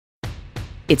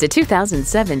It's a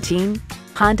 2017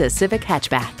 Honda Civic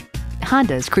hatchback.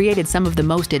 Honda's created some of the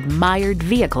most admired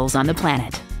vehicles on the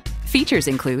planet. Features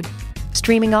include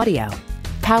streaming audio,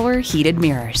 power heated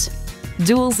mirrors,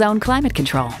 dual zone climate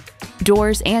control,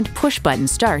 doors and push-button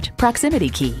start proximity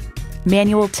key,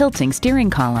 manual tilting steering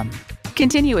column,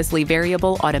 continuously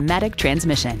variable automatic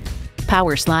transmission,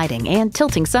 power sliding and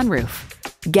tilting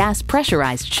sunroof, gas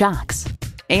pressurized shocks,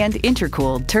 and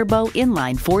intercooled turbo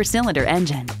inline 4-cylinder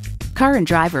engine. Car and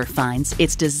Driver finds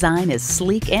its design is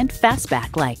sleek and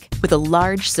fastback-like, with a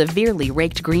large, severely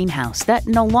raked greenhouse that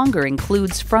no longer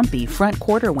includes frumpy front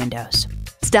quarter windows.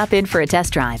 Stop in for a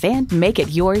test drive and make it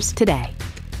yours today.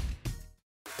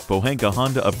 Pohanka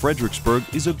Honda of Fredericksburg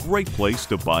is a great place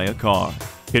to buy a car.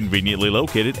 Conveniently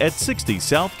located at 60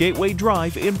 South Gateway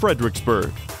Drive in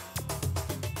Fredericksburg.